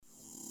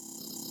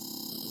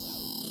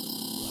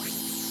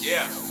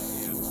Yeah.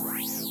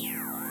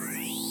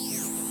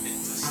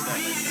 Interstellar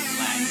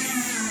galactic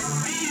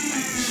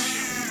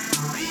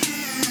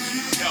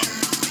Yo.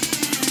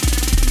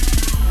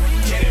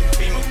 Cannon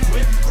beam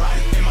equipped,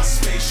 right in my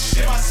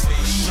spaceship.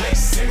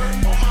 Lightsaber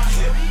on my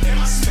hip in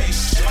my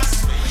spaceship.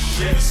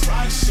 Rivers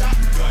riding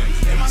shotgun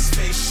in my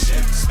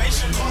spaceship.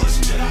 Spaceship callers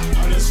Jedi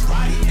hunters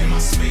riding in my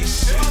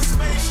spaceship.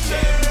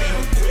 Cannon beam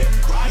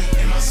equipped, right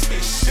in my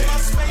spaceship.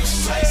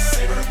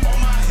 Lightsaber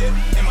on my hip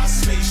in my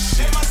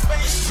spaceship.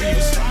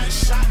 Rivers riding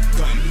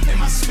shotgun in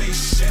my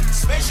spaceship.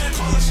 Spaceship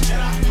callers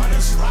Jedi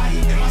hunters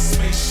riding in my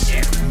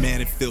spaceship.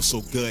 Man, it feels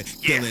so good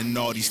killing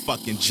all these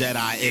fucking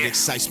Jedi. It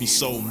excites me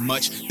so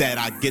much that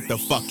I get the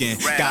fucking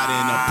got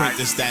an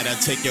apprentice that'll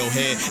take your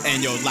head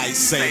and your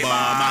lightsaber.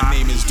 My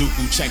name is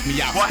Dooku, check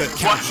me out. The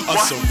Count of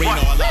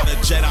Sereno. A lot of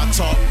Jedi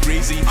talk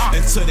greasy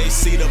until they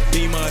see the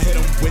beamer hit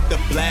them with the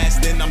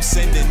blast. Then I'm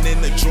sending in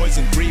the droids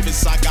and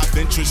Grievous. I got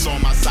Ventress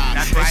on my side,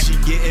 and she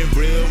getting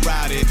real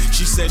rowdy.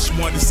 She said she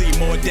wanted to see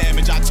more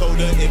damage. I told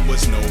her it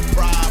was no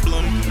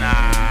problem.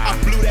 I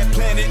blew that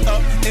planet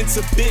up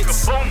into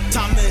bits.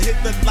 Time to hit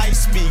the light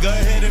speed. Go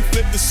ahead and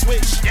flip the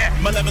switch.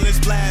 Malevolence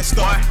blast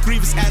off.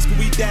 Grievous asked what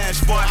we dash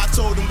for. I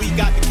told him we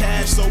got the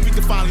cash so we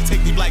can finally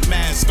take the black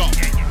mask off.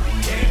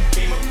 Cannon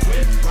beam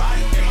equipped,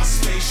 right in my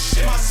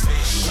spaceship.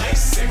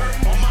 Lightsaber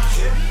on my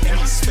hip in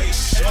my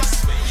spaceship.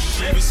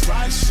 Rivers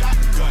riding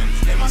shotgun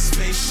in my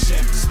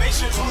spaceship.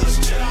 Spaceship callers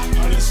Jedi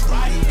hunters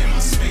riding in my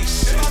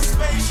spaceship.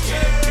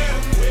 Cannon beam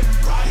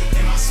equipped, right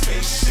in my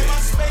spaceship.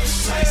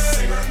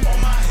 Lightsaber on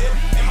my hip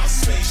in my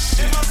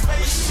spaceship.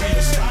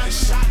 Rivers riding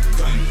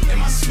shotgun in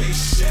my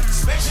spaceship.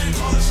 Spaceship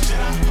callers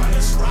Jedi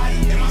hunters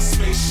riding in my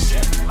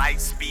spaceship. Light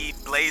speed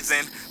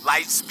blazing,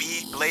 light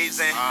speed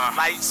blazing,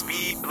 light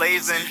speed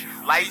blazing,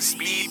 light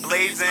speed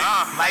blazing,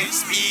 light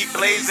speed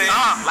blazing,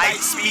 light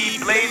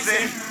speed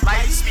blazing,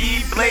 light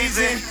speed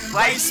blazing,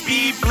 light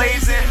speed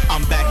blazing.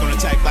 I'm back on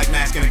attack like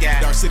mask in a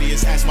gag. Dark City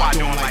is ass, why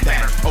doing like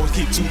that? Always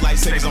keep two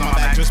lightsabers on my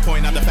back, just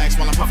pointing out the facts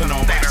while I'm puffing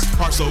on wax.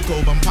 Heart so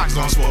cold, but my pockets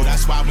on swole.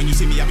 That's why when you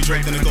see me, I be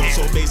draped in the gold.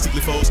 So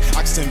basically, foes,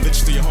 I can send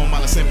bitches to your home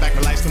while I send back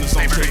relax from the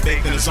zone, straight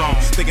baked in the zone.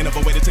 Thinking of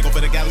a way to take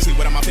over the galaxy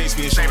without my face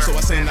being shown. So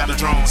I send out a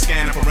drone,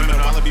 scan the perimeter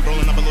while I be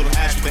rolling up a little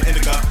hash with the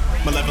indica.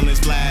 Malevolence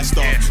blast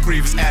off.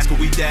 Grievous asked what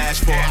we dash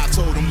for. I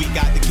told him we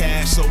got the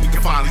cash so we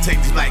can finally take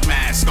these black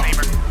masks off.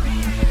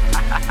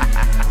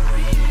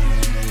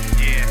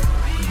 Yeah.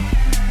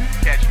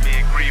 Catch me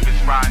and Grievous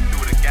riding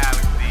through the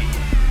galaxy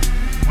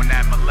when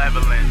that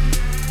malevolence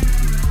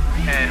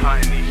head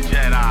hunting these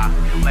Jedi,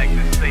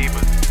 collecting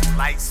sabers.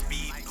 Light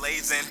speed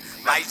blazing,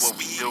 light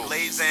speed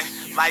blazing,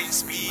 light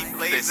speed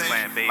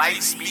blazing,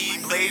 light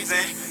speed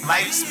blazing,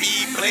 light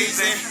speed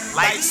blazing,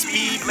 light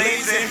speed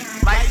blazing,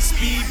 light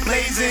speed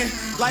blazing,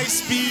 light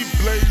speed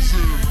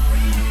blazing.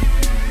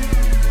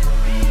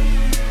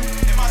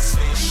 In my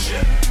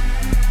spaceship.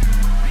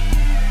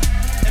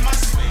 In my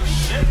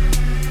spaceship.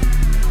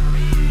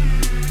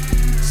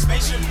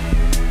 Spaceship.